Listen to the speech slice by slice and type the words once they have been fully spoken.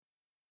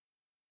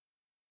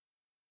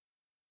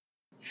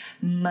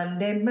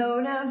Monday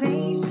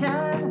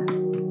motivation.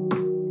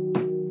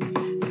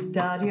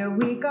 Start your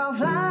week off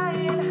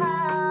flying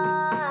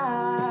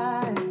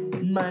high.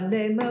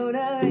 Monday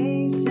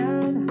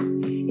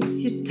motivation.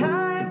 It's your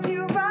time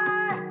to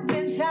rise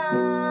and shine.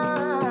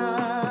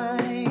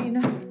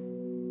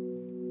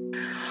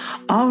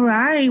 All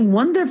right.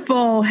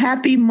 Wonderful.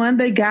 Happy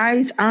Monday,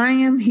 guys. I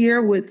am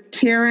here with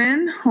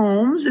Karen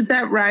Holmes. Is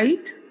that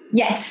right?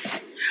 Yes.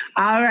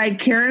 All right.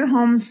 Karen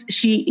Holmes,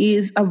 she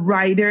is a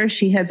writer.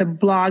 She has a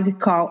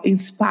blog called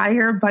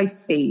Inspired by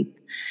Faith.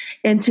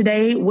 And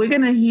today we're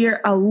going to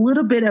hear a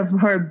little bit of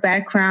her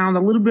background,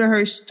 a little bit of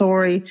her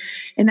story.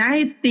 And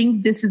I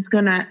think this is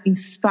going to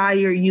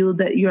inspire you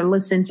that you're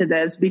listening to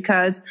this,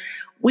 because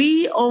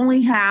we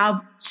only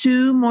have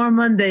 2 more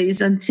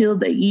Mondays until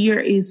the year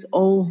is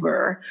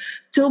over.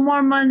 2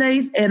 more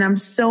Mondays. And I'm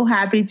so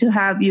happy to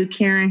have you,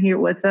 Karen, here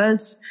with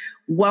us.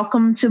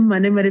 Welcome to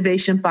Monday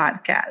Motivation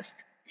Podcast.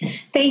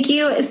 Thank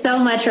you so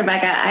much,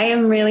 Rebecca. I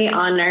am really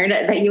honored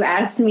that you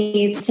asked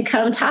me to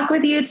come talk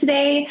with you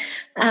today.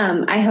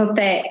 I hope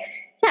that,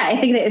 I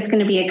think that it's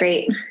going to be a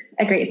great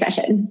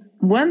session.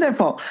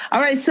 Wonderful. All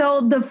right.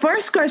 So the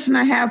first question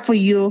I have for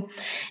you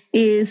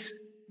is,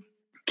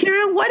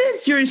 Karen, what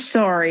is your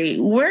story?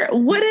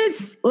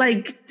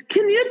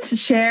 Can you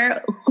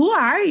share, who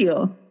are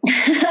you?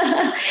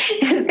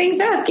 Thanks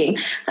for asking.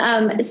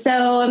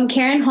 So I'm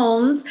Karen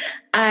Holmes.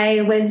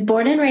 I was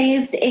born and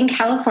raised in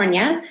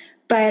California,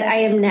 but I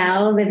am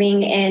now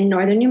living in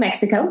northern New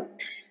Mexico.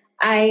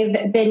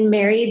 I've been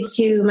married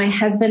to my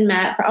husband,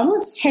 Matt, for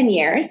almost 10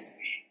 years,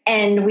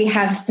 and we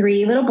have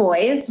 3 little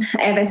boys.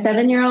 I have a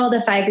 7-year-old,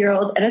 a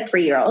 5-year-old, and a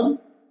 3-year-old.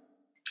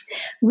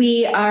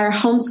 We are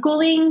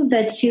homeschooling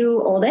the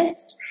 2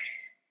 oldest,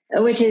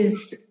 which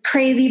is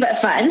crazy but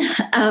fun.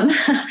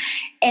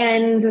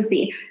 And let's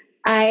see,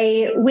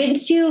 I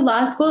went to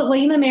law school at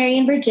William & Mary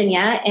in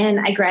Virginia, and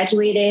I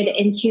graduated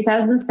in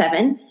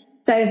 2007.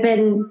 So I've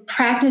been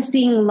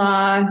practicing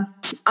law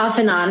off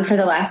and on for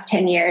the last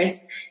 10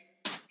 years.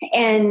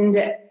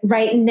 And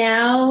right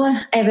now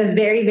I have a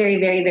very, very,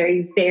 very,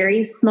 very,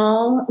 very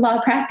small law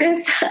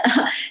practice,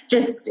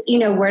 just,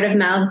 word of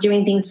mouth,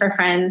 doing things for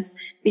friends,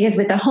 because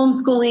with the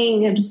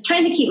homeschooling, I'm just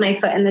trying to keep my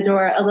foot in the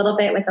door a little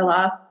bit with the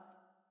law.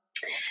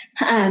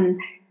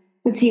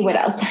 Let's see what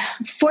else.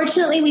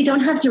 Fortunately, we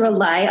don't have to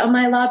rely on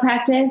my law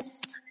practice.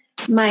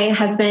 My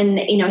husband,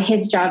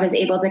 his job is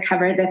able to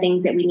cover the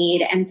things that we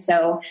need. And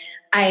so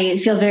I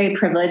feel very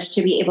privileged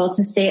to be able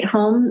to stay at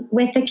home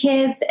with the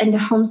kids and to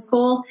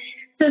homeschool.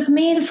 So it's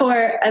made for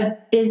a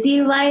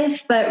busy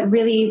life, but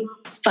really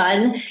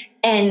fun.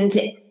 And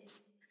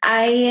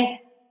I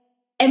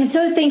am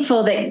so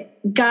thankful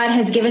that God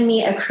has given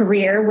me a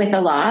career with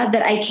the law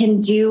that I can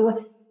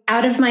do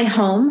out of my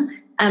home.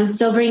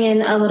 Still bring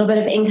in a little bit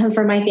of income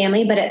for my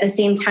family, but at the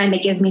same time,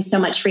 it gives me so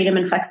much freedom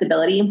and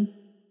flexibility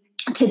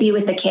to be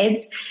with the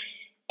kids.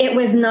 It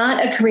was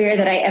not a career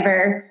that I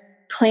ever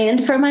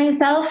planned for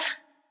myself.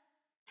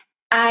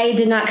 I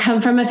did not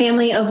come from a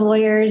family of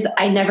lawyers.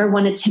 I never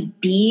wanted to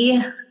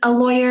be a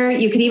lawyer.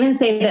 You could even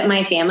say that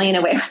my family, in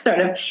a way, was sort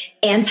of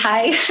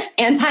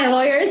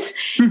anti-lawyers.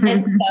 Mm-hmm.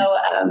 And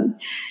so,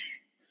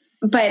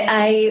 but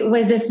I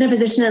was just in a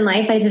position in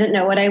life, I didn't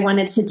know what I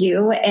wanted to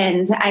do.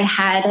 And I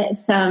had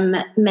some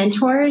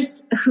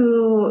mentors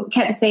who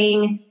kept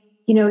saying,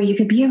 you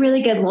could be a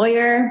really good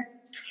lawyer.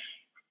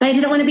 But I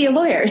didn't want to be a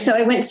lawyer. So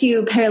I went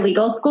to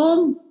paralegal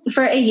school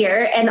for a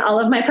year, and all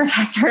of my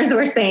professors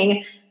were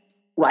saying,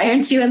 why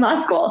aren't you in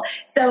law school?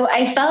 So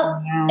I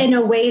felt in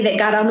a way that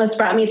God almost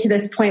brought me to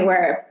this point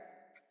where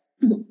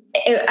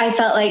I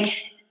felt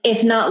like,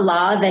 if not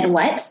law, then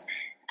what?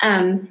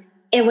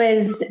 It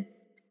was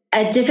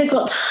a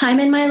difficult time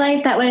in my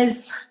life. That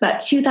was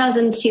about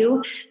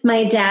 2002.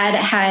 My dad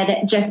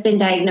had just been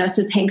diagnosed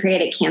with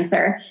pancreatic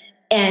cancer.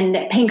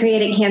 And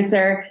pancreatic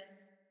cancer,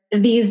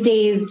 these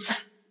days,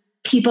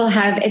 people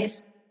have,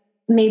 it's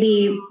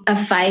maybe a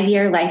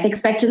 5-year life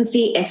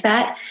expectancy, if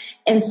that.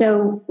 And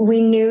so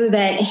we knew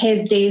that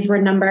his days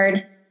were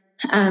numbered.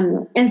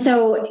 And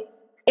so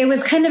it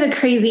was kind of a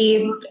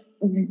crazy,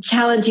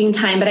 challenging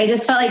time, but I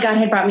just felt like God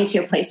had brought me to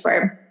a place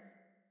where,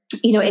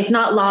 if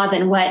not law,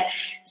 then what?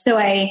 So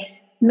I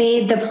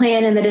made the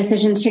plan and the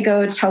decision to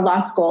go to law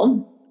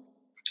school.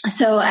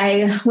 So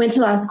I went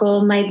to law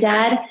school. My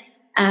dad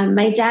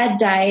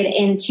died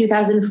in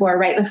 2004,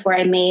 right before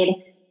I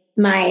made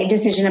my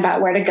decision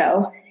about where to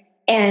go.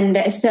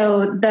 And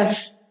so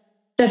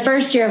the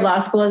first year of law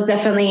school is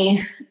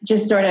definitely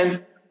just sort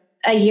of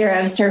a year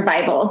of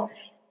survival.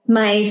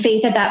 My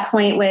faith at that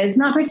point was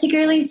not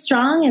particularly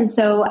strong. And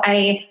so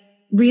I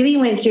really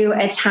went through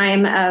a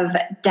time of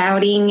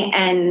doubting,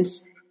 and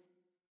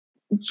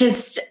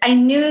just, I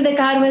knew that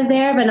God was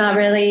there, but not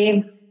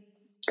really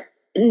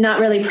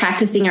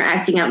practicing or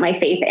acting out my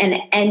faith in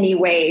any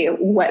way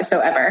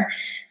whatsoever.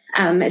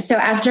 So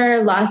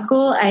after law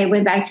school, I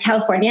went back to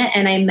California,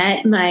 and I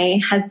met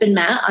my husband,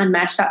 Matt, on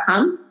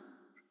Match.com.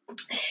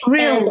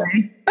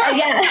 Really?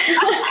 Yeah.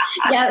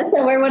 Yeah.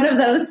 So we're one of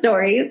those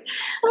stories.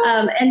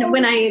 And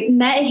when I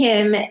met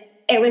him,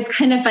 it was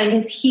kind of fun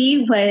because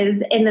he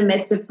was in the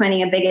midst of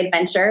planning a big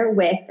adventure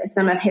with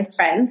some of his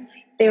friends.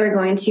 They were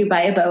going to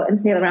buy a boat and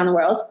sail around the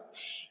world.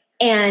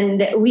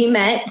 And we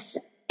met,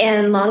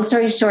 and long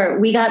story short,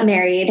 we got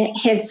married.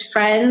 His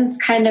friends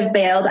kind of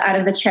bailed out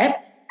of the trip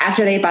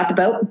after they bought the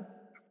boat.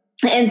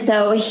 And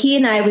so he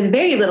and I, with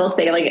very little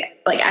sailing,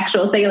 like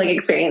actual sailing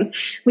experience,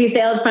 we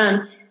sailed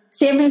from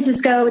San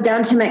Francisco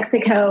down to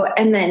Mexico,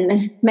 and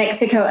then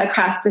Mexico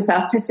across the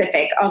South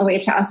Pacific all the way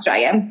to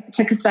Australia. It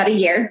took us about a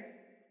year.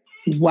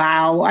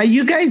 Wow. Are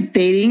you guys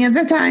dating at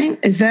the time?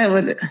 Is that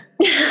what?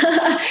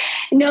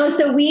 No.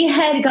 So we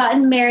had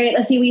gotten married.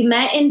 Let's see, we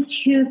met in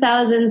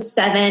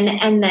 2007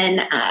 and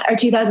then, or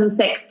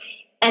 2006.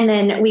 And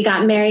then we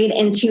got married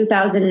in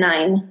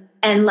 2009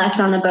 and left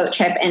on the boat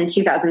trip in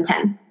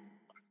 2010.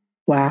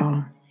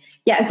 Wow.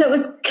 Yeah, so it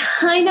was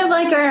kind of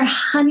like our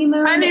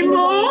honeymoon. But,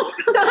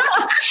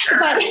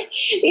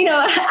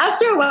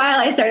 after a while,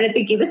 I started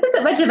thinking, this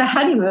isn't much of a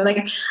honeymoon.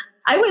 Like,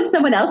 I want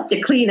someone else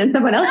to clean and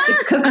someone else to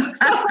cook.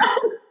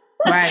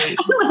 Right. I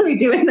don't want to be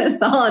doing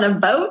this all on a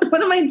boat.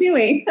 What am I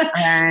doing?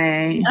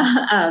 Right.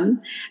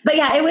 But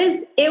yeah,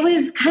 it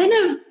was kind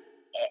of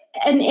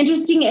an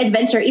interesting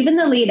adventure. Even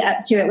the lead up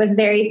to it was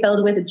very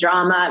filled with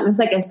drama. It was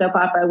like a soap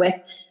opera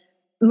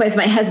with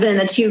my husband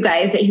and the two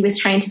guys that he was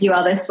trying to do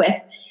all this with.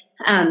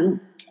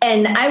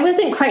 And I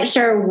wasn't quite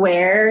sure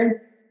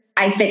where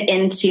I fit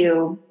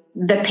into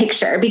the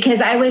picture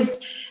because I was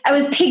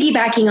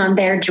piggybacking on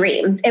their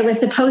dream. It was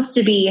supposed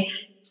to be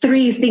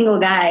 3 single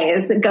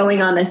guys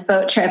going on this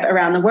boat trip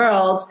around the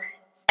world.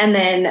 And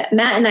then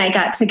Matt and I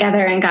got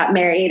together and got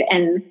married,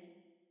 and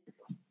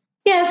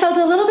yeah, it felt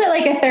a little bit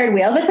like a third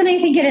wheel, but then I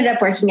think it ended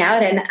up working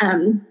out.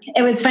 And,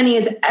 it was funny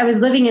is I was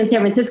living in San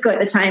Francisco at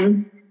the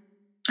time,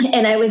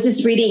 and I was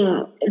just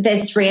reading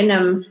this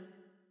random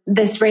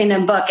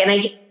book.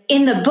 And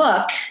in the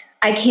book,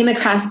 I came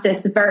across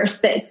this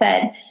verse that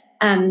said,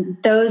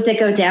 those that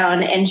go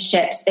down in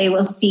ships, they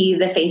will see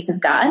the face of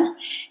God.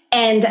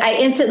 And I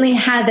instantly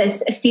had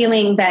this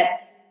feeling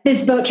that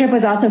this boat trip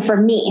was also for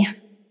me,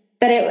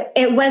 that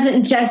it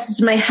wasn't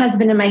just my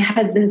husband and my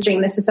husband's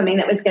dream. This was something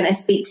that was going to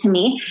speak to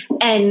me.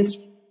 And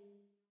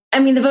I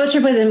mean, the boat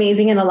trip was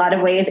amazing in a lot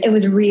of ways. It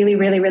was really,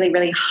 really, really,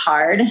 really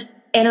hard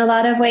in a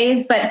lot of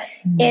ways, but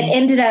it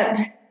ended up,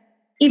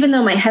 even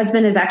though my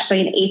husband is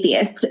actually an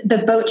atheist,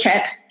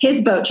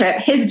 his boat trip,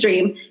 his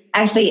dream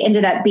actually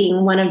ended up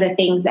being one of the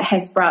things that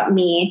has brought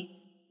me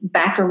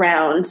back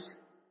around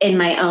in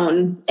my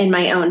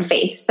own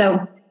faith.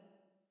 So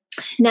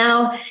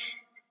now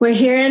we're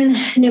here in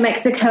New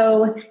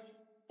Mexico,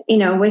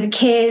 with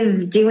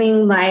kids,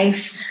 doing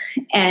life.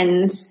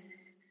 And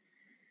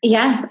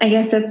yeah, I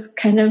guess that's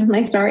kind of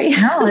my story.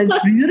 No, it's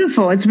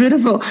beautiful. It's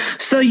beautiful.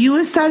 So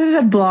you started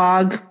a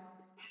blog.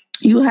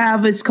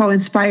 It's called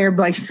Inspired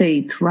by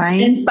Faith,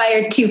 right?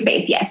 Inspired to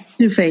Faith, yes.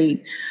 To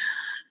Faith.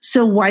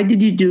 So why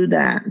did you do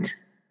that?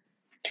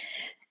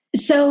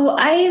 So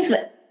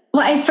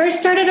I first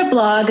started a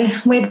blog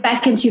way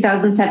back in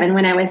 2007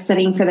 when I was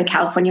studying for the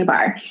California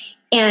bar.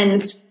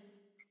 And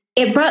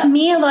it brought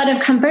me a lot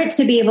of comfort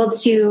to be able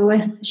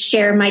to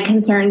share my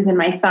concerns and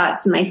my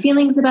thoughts and my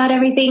feelings about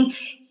everything.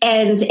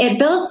 And it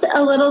built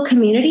a little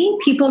community.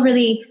 People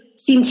really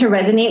seemed to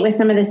resonate with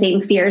some of the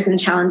same fears and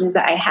challenges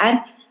that I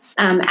had.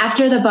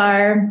 After the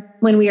bar,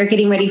 when we were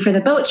getting ready for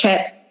the boat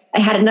trip, I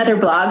had another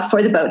blog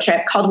for the boat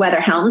trip called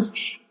Holmes.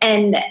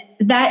 And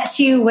that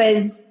too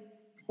was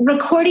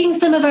recording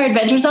some of our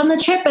adventures on the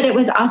trip, but it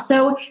was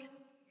also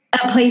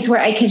a place where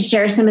I could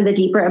share some of the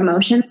deeper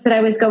emotions that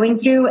I was going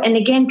through. And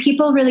again,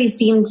 people really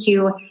seemed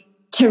to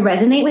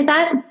resonate with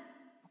that.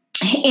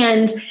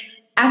 And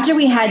after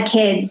we had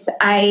kids,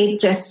 I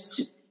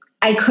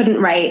couldn't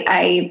write.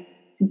 I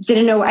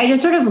didn't know. I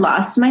just sort of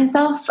lost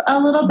myself a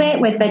little bit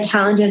with the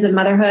challenges of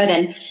motherhood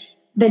and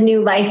the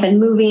new life and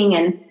moving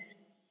and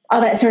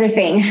all that sort of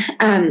thing.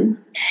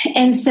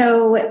 And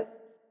so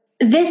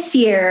this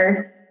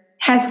year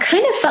has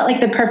kind of felt like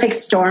the perfect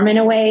storm in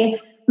a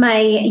way. My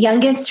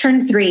youngest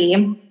turned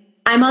 3.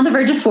 I'm on the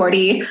verge of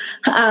 40.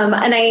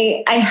 And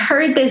I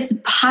heard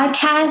this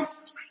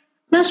podcast.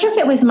 I'm not sure if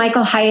it was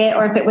Michael Hyatt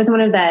or if it was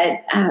one of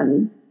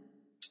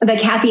the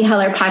Kathy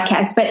Heller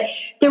podcasts, but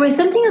there was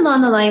something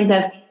along the lines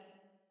of,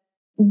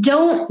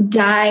 don't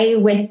die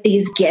with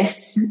these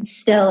gifts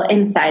still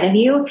inside of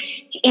you.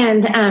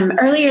 And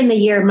earlier in the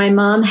year, my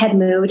mom had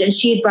moved and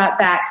she had brought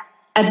back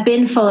a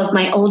bin full of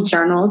my old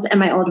journals and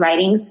my old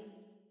writings.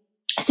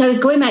 So I was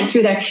going back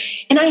through there,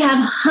 and I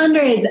have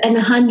hundreds and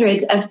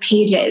hundreds of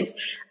pages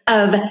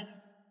of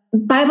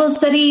Bible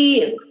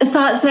study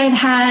thoughts that I've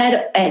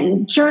had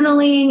and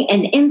journaling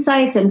and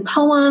insights and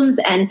poems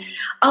and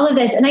all of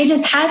this. And I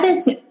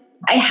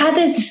had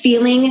this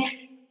feeling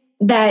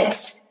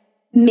that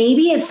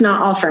maybe it's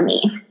not all for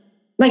me.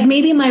 Like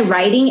maybe my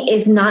writing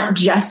is not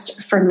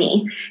just for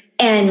me.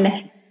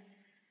 And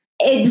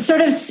it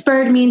sort of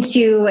spurred me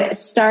to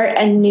start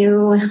a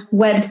new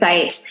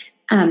website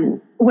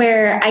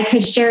where I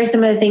could share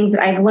some of the things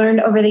that I've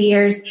learned over the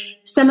years.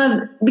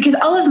 Because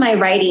all of my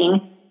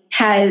writing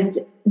has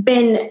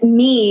been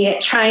me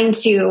trying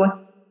to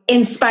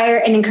inspire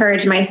and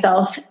encourage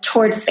myself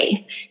towards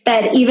faith,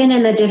 that even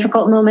in the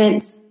difficult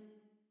moments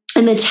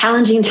and the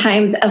challenging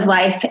times of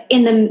life,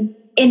 in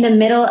the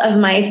middle of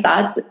my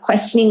thoughts,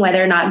 questioning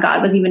whether or not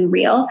God was even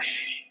real,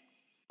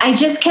 I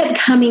just kept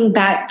coming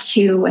back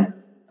to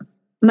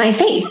my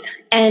faith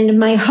and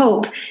my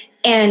hope.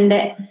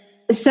 And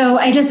so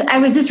I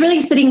was just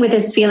really sitting with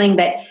this feeling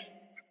that,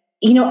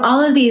 all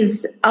of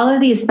these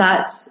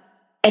thoughts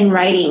and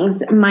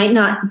writings might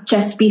not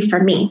just be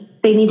for me.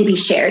 They need to be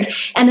shared.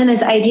 And then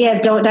this idea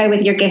of don't die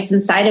with your gifts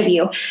inside of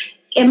you.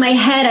 In my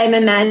head, I'm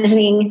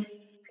imagining,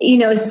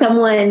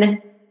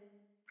 someone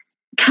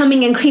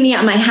coming and cleaning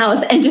out my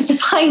house and just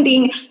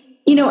finding,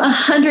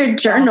 100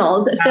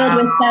 journals filled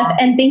with stuff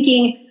and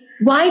thinking,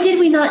 why did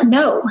we not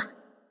know?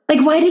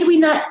 Like, why did we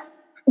not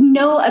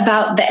know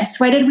about this?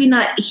 Why did we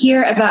not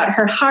hear about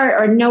her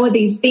heart or know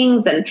these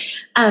things?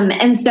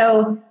 And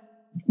so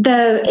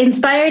the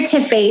Inspired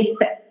to Faith,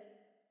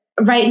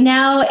 right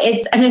now,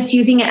 I'm just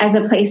using it as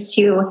a place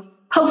to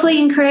hopefully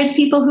encourage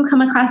people who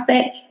come across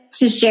it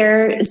to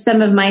share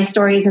some of my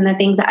stories and the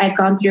things that I've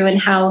gone through and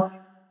how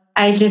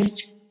I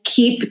just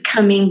keep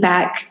coming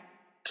back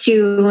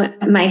to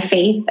my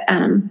faith.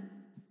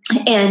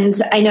 And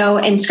I know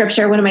in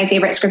scripture, one of my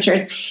favorite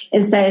scriptures,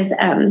 it says,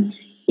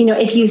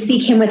 if you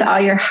seek him with all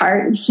your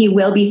heart, he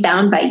will be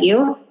found by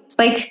you. It's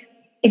like,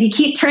 if you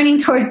keep turning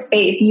towards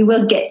faith, you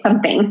will get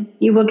something.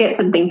 You will get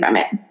something from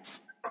it.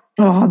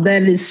 Oh,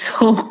 that is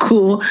so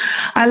cool.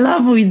 I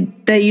love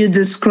that you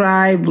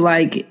describe,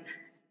 like,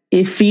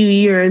 a few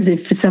years,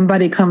 if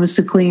somebody comes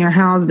to clean your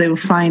house, they will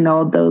find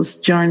all those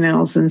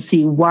journals and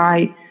see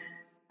why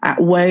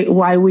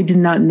we did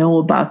not know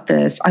about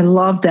this. I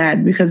love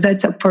that, because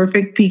that's a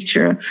perfect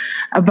picture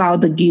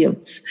about the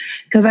gifts.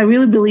 Because I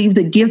really believe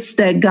the gifts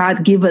that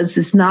God gives us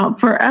is not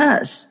for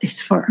us,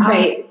 it's for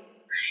right. us.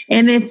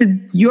 And if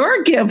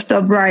your gift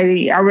of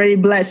writing already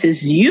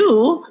blesses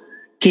you,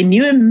 can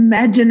you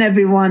imagine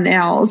everyone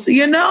else,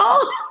 Right.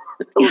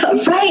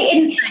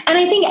 And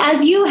I think,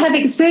 as you have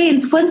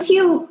experienced, once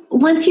you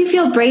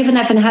feel brave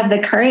enough and have the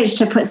courage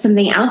to put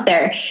something out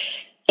there,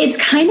 it's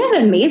kind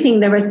of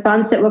amazing the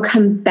response that will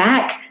come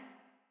back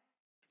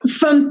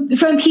from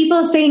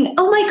people saying,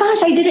 oh my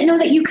gosh, I didn't know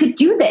that you could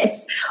do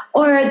this,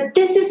 or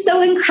this is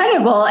so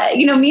incredible.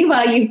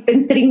 Meanwhile, you've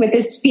been sitting with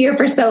this fear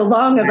for so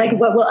long of like,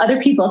 what will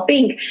other people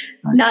think,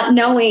 not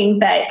knowing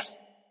that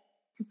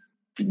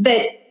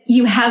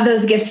you have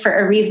those gifts for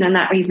a reason, and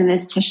that reason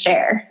is to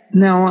share.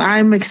 No,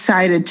 I'm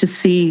excited to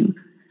see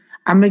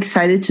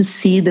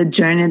the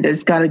journey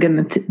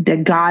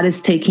that God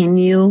is taking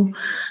you.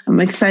 I'm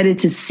excited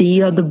to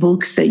see all the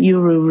books that you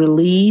will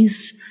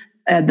release,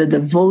 the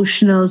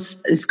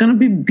devotionals. It's going to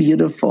be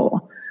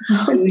beautiful.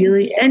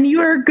 Really. And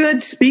you're a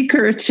good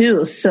speaker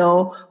too.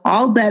 So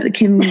all that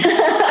can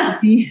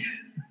be.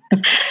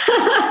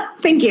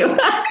 Thank you.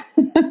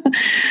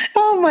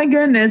 Oh my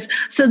goodness.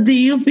 So do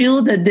you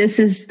feel that this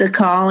is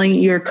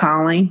your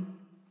calling?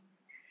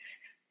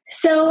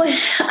 So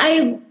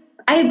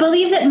I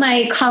believe that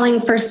my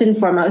calling, first and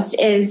foremost,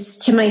 is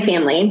to my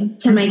family,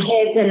 to my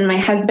kids and my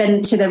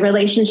husband, to the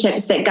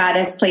relationships that God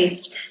has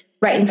placed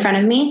right in front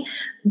of me.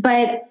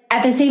 But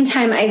at the same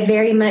time, I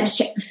very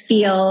much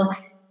feel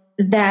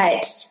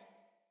that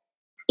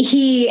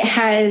he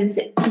has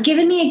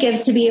given me a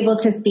gift to be able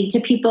to speak to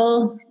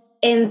people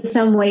in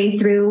some way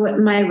through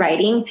my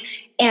writing,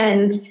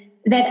 and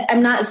that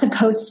I'm not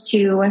supposed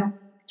to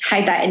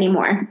hide that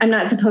anymore. I'm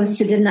not supposed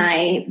to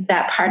deny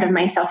that part of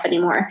myself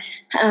anymore.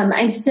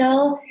 I'm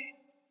still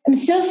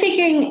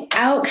figuring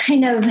out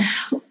kind of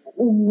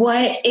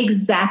what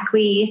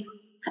exactly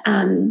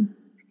I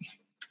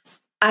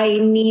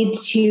need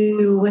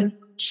to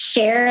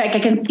share. Like,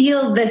 I can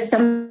feel this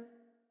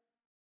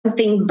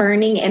something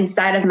burning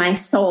inside of my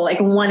soul, like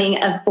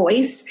wanting a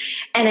voice.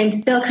 And I'm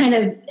still kind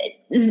of,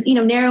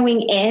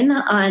 narrowing in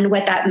on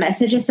what that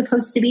message is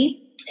supposed to be.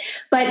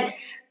 But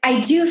I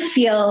do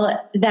feel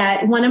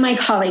that one of my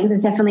callings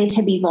is definitely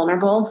to be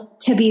vulnerable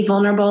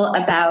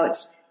about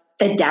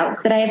the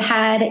doubts that I've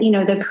had,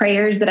 the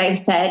prayers that I've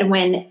said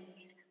when,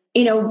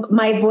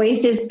 my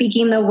voice is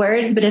speaking the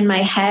words, but in my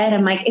head,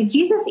 I'm like, is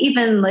Jesus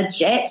even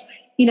legit?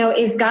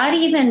 Is God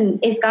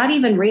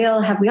even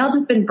real? Have we all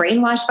just been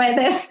brainwashed by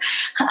this?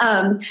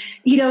 To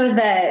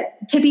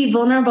be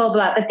vulnerable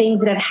about the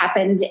things that have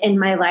happened in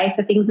my life,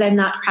 the things that I'm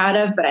not proud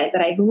of, but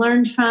that I've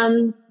learned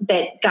from,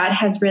 that God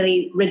has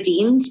really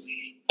redeemed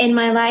in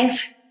my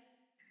life.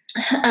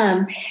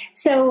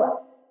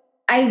 So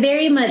I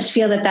very much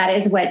feel that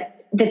is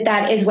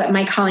what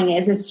my calling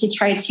is to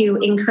try to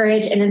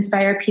encourage and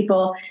inspire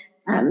people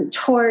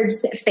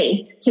towards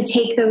faith, to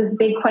take those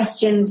big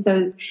questions,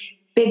 those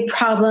big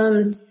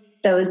problems,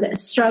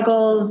 those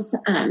struggles,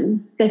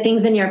 the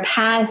things in your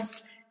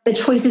past, the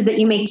choices that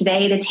you make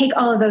today, to take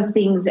all of those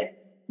things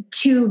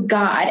to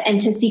God and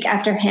to seek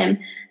after him,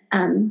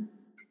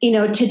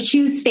 to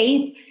choose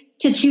faith,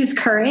 to choose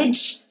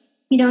courage,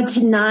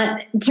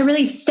 to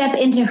really step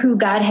into who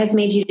God has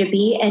made you to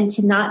be, and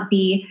to not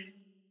be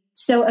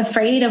so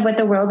afraid of what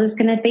the world is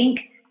going to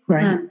think.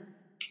 Right.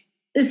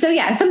 So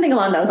yeah, something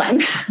along those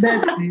lines.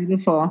 That's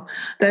beautiful.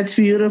 That's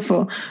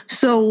beautiful.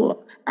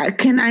 So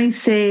can I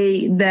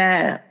say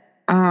that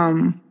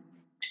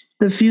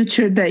the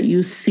future that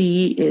you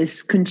see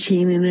is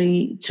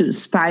continuing to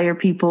inspire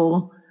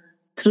people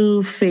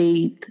through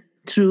faith,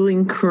 through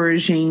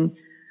encouraging?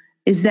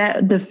 Is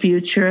that the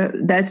future?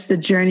 That's the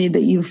journey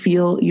that you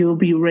feel you'll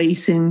be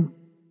racing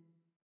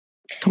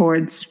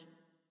towards?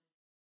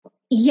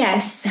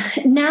 Yes.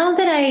 Now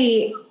that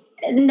I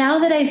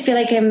feel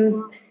like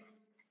I'm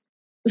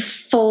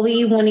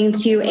fully wanting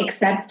to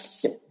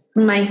accept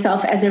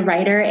myself as a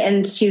writer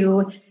and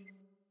to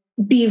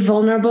be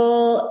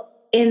vulnerable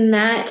in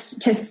that,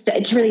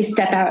 to really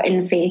step out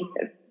in faith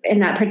in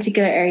that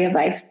particular area of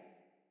life.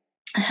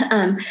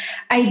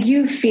 I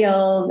do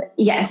feel,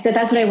 yes,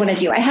 that's what I want to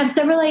do. I have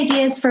several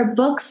ideas for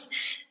books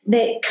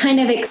that kind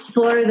of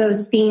explore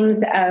those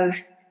themes of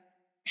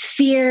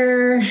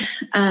fear,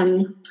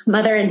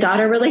 mother and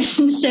daughter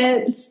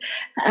relationships,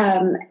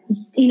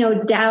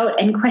 doubt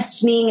and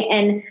questioning.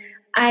 And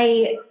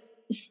I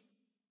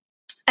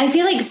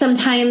feel like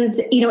sometimes,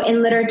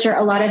 in literature,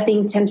 a lot of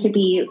things tend to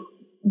be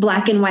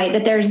black and white,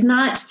 that there's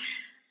not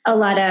a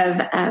lot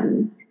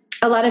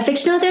of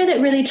fiction out there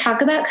that really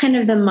talk about kind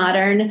of the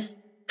modern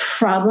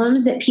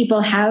problems that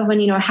people have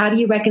when, how do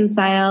you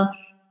reconcile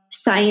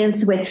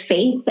science with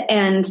faith,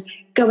 and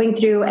going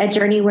through a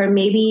journey where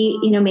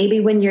maybe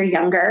when you're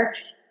younger,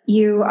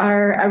 you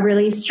are a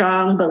really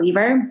strong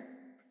believer,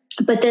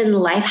 but then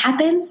life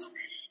happens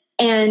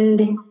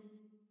and,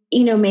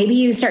 maybe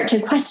you start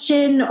to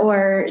question,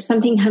 or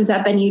something comes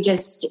up and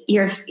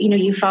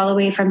you fall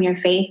away from your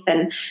faith.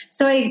 And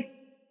so I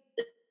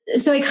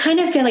kind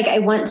of feel like I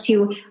want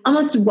to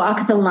almost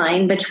walk the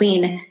line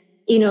between,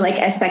 like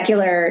a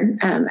secular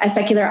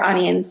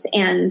audience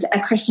and a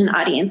Christian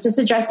audience, just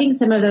addressing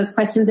some of those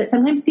questions that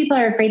sometimes people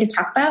are afraid to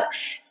talk about,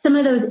 some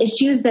of those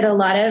issues that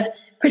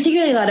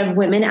particularly a lot of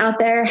women out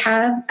there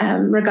have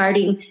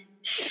regarding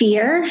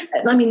fear.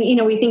 I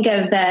mean, we think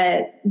of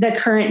the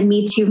current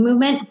Me Too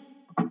movement,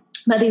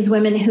 about these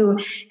women who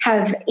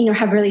have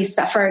really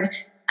suffered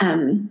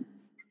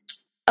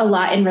a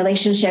lot in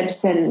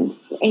relationships and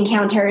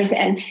encounters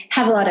and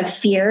have a lot of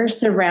fear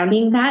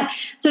surrounding that.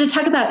 So to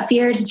talk about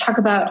fear, to talk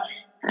about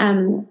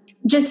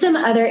just some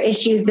other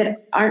issues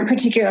that aren't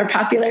particularly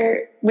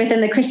popular within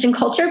the Christian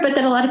culture, but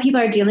that a lot of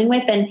people are dealing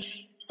with. And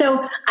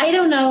so I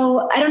don't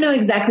know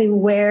exactly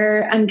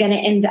where I'm going to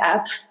end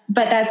up,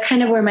 but that's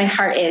kind of where my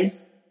heart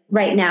is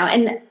right now.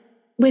 And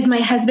with my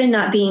husband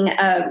not being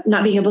a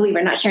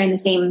believer, not sharing the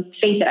same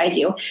faith that I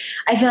do,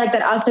 I feel like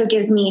that also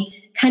gives me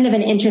kind of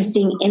an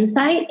interesting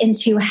insight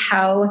into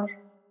how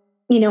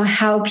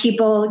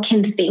people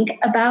can think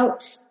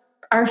about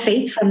our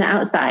faith from the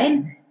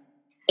outside.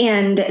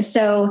 And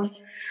so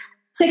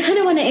I kind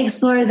of want to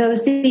explore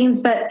those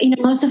things, but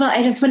most of all,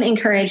 I just want to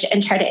encourage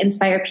and try to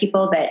inspire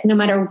people that no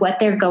matter what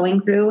they're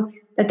going through,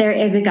 that there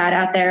is a God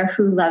out there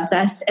who loves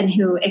us and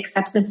who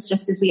accepts us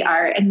just as we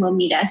are and will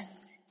meet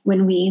us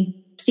when we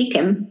seek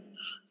him.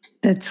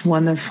 That's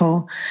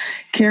wonderful.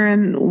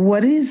 Karen,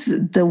 what is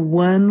the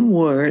one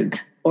word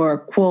or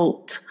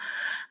quote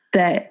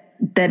that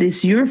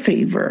is your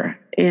favorite?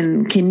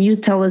 And can you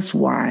tell us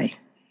why?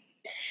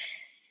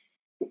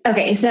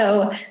 Okay,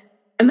 so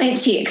I might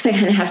cheat because I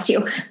kind of have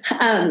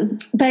to.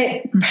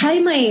 But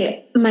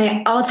probably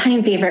my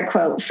all-time favorite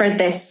quote for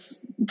this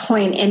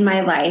point in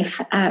my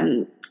life,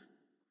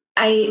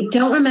 I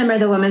don't remember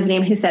the woman's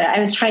name who said it. I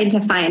was trying to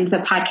find the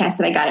podcast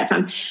that I got it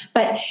from,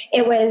 but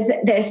it was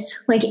this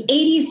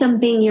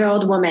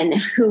 80-something-year-old woman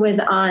who was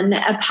on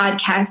a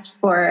podcast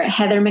for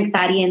Heather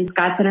McFadden's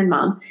God-Centered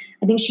Mom.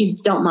 I think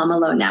she's Don't Mom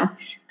Alone now.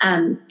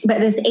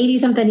 But this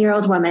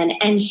 80-something-year-old woman,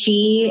 and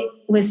she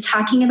was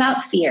talking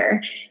about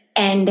fear,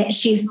 and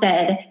she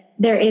said,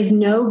 "There is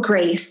no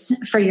grace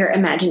for your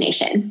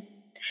imagination."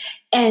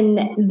 And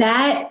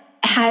that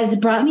has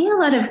brought me a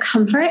lot of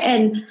comfort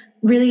and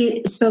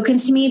really spoken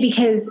to me,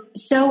 because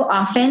so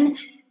often,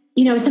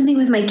 something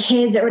with my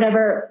kids or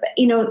whatever,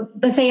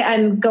 let's say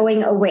I'm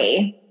going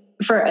away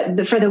for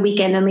the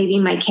weekend and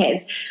leaving my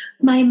kids,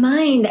 my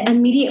mind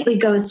immediately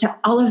goes to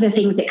all of the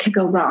things that could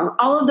go wrong,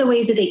 all of the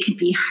ways that they could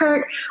be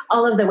hurt,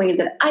 all of the ways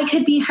that I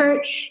could be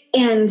hurt.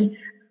 And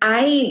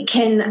I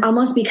can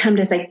almost become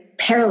just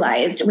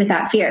paralyzed with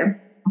that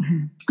fear.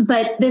 Mm-hmm.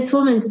 But this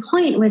woman's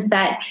point was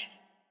that,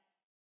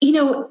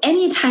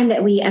 anytime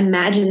that we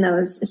imagine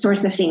those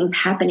sorts of things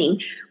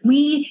happening,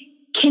 we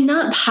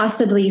cannot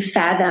possibly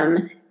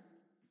fathom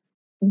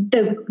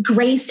the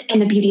grace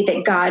and the beauty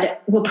that God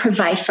will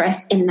provide for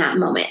us in that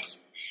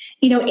moment.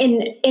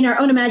 In our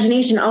own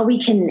imagination, all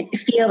we can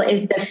feel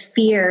is the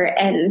fear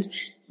and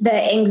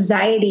the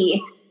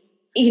anxiety,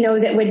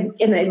 that would,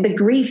 and the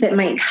grief that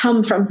might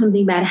come from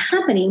something bad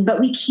happening. But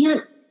we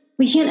can't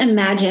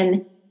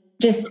imagine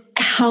just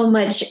how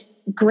much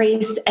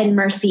grace and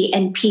mercy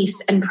and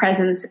peace and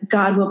presence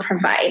God will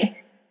provide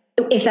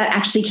if that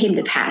actually came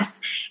to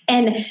pass.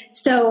 And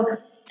so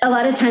a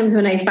lot of times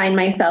when I find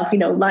myself,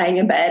 lying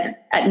in bed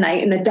at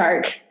night in the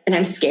dark and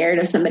I'm scared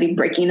of somebody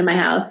breaking into my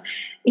house,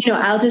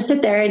 I'll just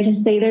sit there and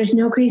just say, there's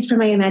no grace for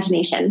my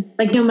imagination.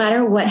 Like, no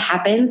matter what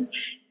happens,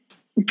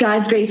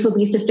 God's grace will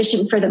be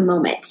sufficient for the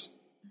moment.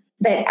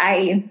 That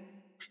I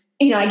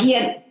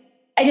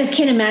just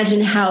can't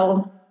imagine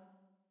how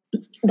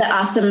the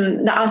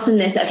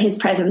awesomeness of his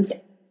presence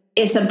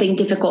if something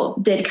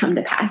difficult did come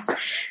to pass.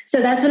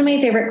 So that's one of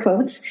my favorite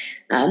quotes.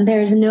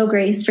 There is no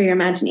grace for your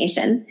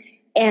imagination.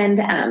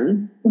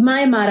 And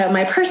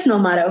my personal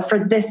motto for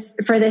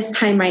this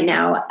time right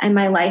now in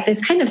my life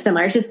is kind of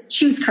similar. Just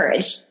choose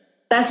courage.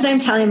 That's what I'm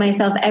telling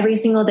myself every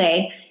single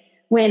day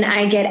when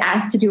I get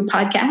asked to do a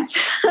podcast.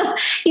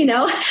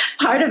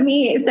 Part of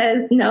me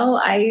says, no,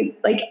 I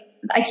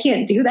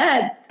can't do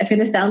that. I'm going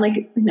to sound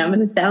like, I'm going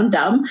to sound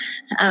dumb.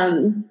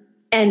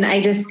 And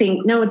I just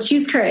think, no,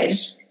 choose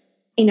courage.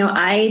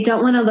 I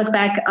don't want to look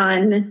back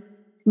on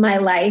my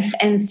life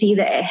and see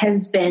that it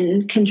has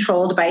been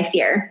controlled by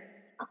fear.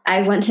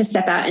 I want to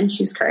step out and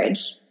choose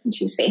courage and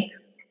choose faith.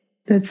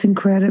 That's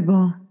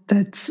incredible.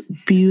 That's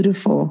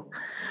beautiful.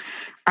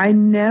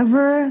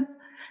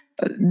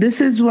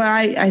 This is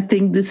why I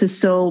think this is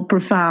so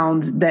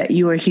profound that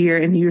you are here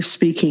and you're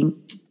speaking.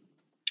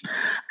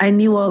 I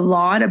knew a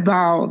lot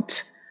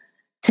about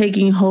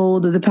taking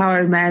hold of the power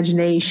of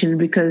imagination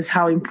because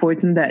how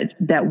important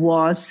that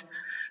was.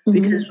 Mm-hmm.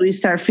 Because we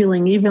start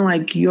feeling even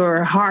like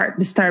your heart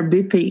to start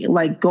beeping,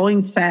 like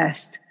going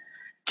fast,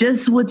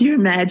 just with your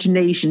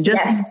imagination,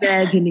 just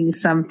imagining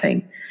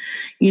something,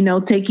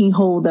 taking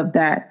hold of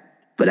that.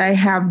 But I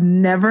have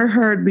never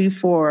heard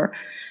before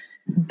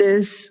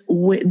this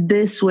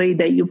way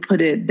that you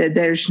put it, that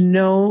there's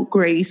no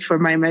grace for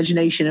my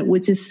imagination,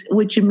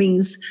 which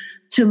means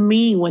to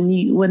me,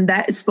 when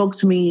that spoke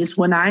to me is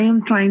when I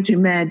am trying to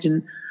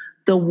imagine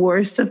the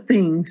worst of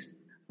things,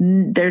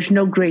 there's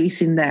no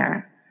grace in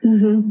there.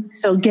 Mm-hmm.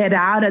 So get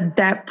out of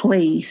that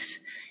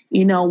place.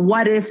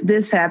 What if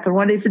this happened?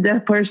 What if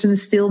that person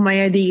is still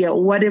my idea?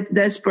 What if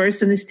this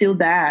person is still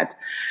that?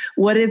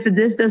 What if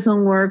this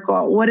doesn't work?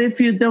 Or what if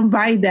you don't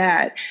buy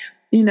that?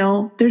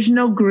 There's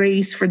no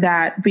grace for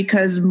that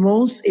because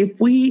if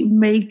we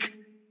make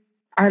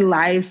our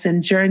lives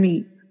and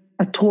journey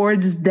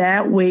towards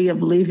that way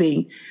of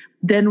living,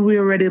 then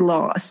we're already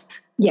lost.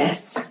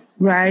 Yes.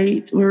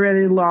 Right? We're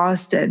already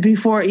lost it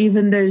before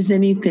even there's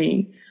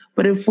anything.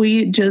 But if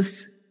we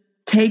just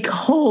take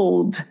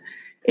hold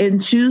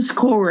and choose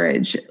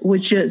courage, you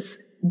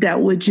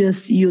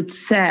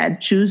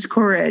said, choose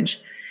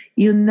courage.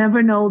 You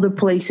never know the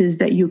places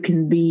that you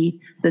can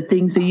be, the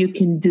things that you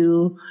can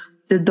do,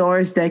 the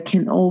doors that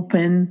can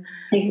open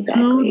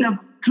through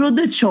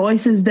the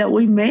choices that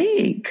we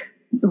make.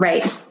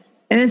 Right.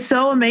 And it's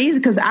so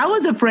amazing because I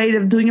was afraid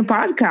of doing a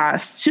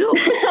podcast too.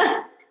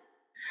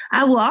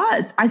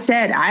 I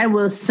said I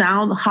will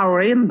sound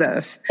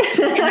horrendous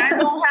and I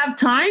don't have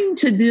time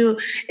to do.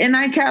 And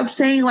I kept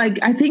saying,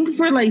 I think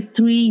for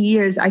 3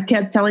 years, I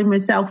kept telling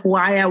myself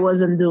why I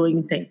wasn't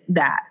doing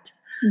that.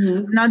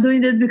 Mm-hmm. I'm not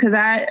doing this because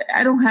I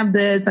don't have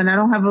this and I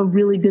don't have a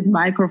really good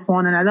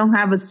microphone and I don't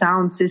have a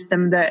sound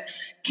system that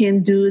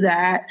can do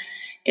that.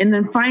 And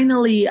then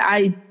finally,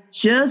 I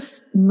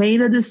just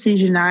made a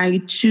decision. I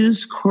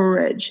choose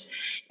courage.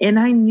 And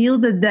I knew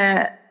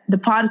that the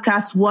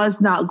podcast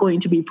was not going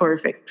to be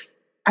perfect.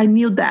 I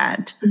knew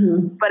that,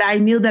 mm-hmm. But I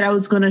knew that I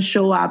was going to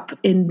show up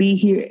and be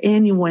here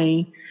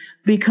anyway,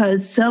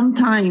 because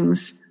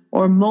sometimes,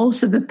 or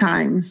most of the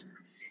times,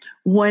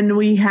 when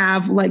we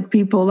have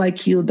people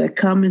like you that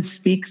come and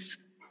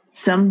speaks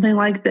something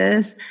like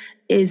this,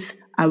 is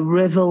a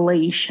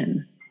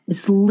revelation.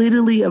 It's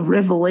literally a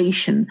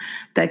revelation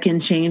that can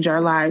change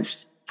our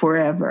lives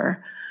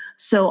forever.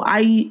 So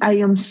I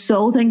am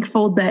so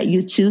thankful that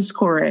you choose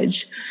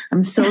courage.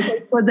 I'm so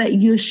thankful that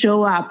you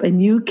show up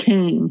and you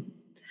came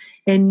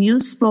and you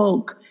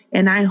spoke.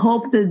 And I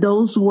hope that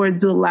those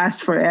words will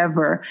last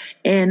forever.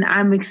 And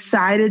I'm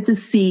excited to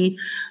see.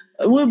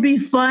 It will be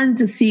fun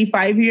to see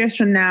 5 years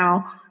from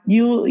now,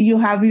 you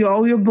have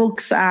all your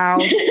books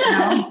out,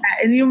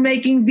 and you're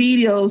making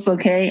videos,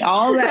 okay?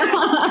 All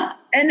that.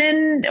 And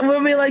then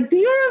we'll be like, do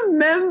you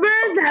remember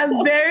that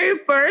very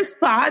first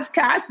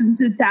podcast in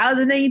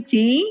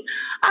 2018?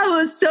 I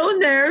was so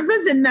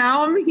nervous and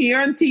now I'm here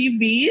on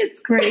TV.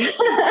 It's great.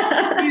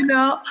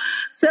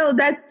 So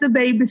that's the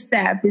baby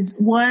step. It's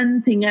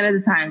one thing at a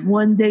time,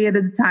 one day at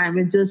a time,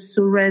 and just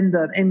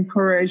surrender,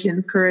 encourage.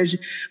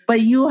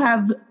 But you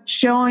have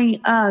showing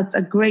us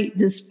a great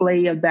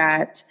display of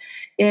that.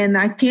 And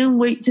I can't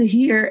wait to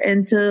hear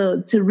and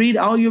to read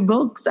all your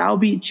books. I'll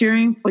be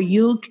cheering for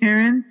you,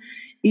 Karen.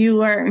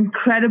 You are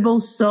incredible,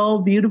 so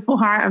beautiful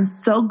heart. I'm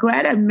so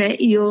glad I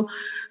met you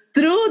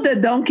through the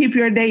Don't Keep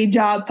Your Day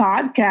Job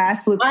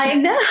podcast. I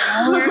know.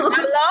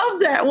 I love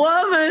that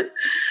woman.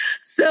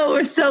 So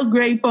we're so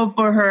grateful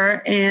for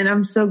her. And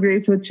I'm so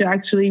grateful to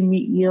actually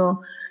meet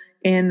you.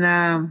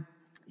 And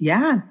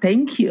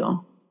thank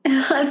you.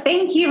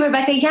 Thank you,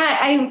 Rebecca. Yeah,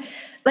 I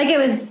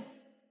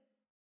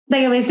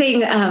was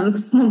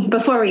saying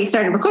before we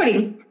started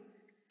recording,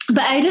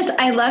 but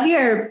I love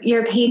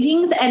your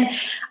paintings, and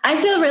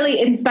I feel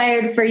really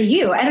inspired for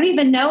you. I don't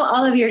even know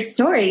all of your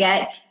story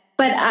yet,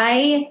 but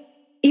I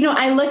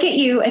I look at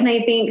you and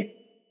I think,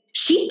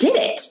 she did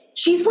it.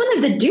 She's one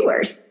of the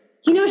doers.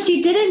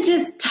 She didn't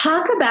just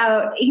talk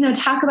about,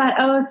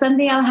 oh,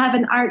 someday I'll have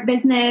an art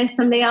business.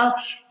 Someday I'll,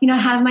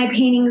 have my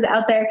paintings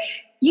out there.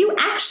 You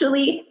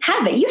actually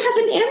have it. You have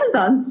an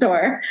Amazon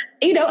store,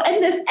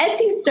 and this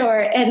Etsy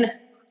store. And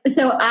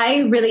so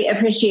I really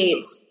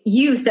appreciate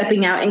you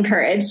stepping out in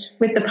courage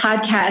with the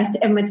podcast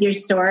and with your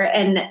store,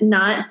 and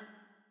not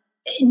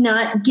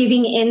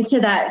giving into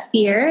that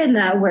fear and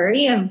that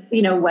worry of,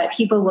 what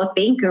people will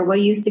think, or will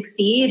you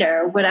succeed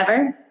or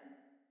whatever.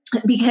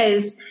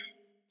 Because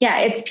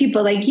it's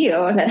people like you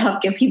that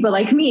help give people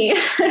like me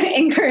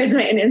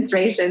encouragement and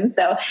inspiration.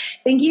 So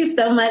thank you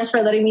so much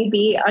for letting me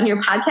be on your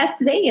podcast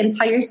today and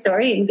tell your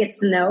story and get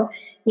to know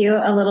you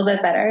a little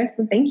bit better.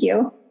 So thank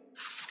you.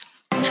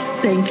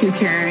 Thank you,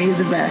 Karen. You're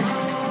the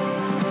best.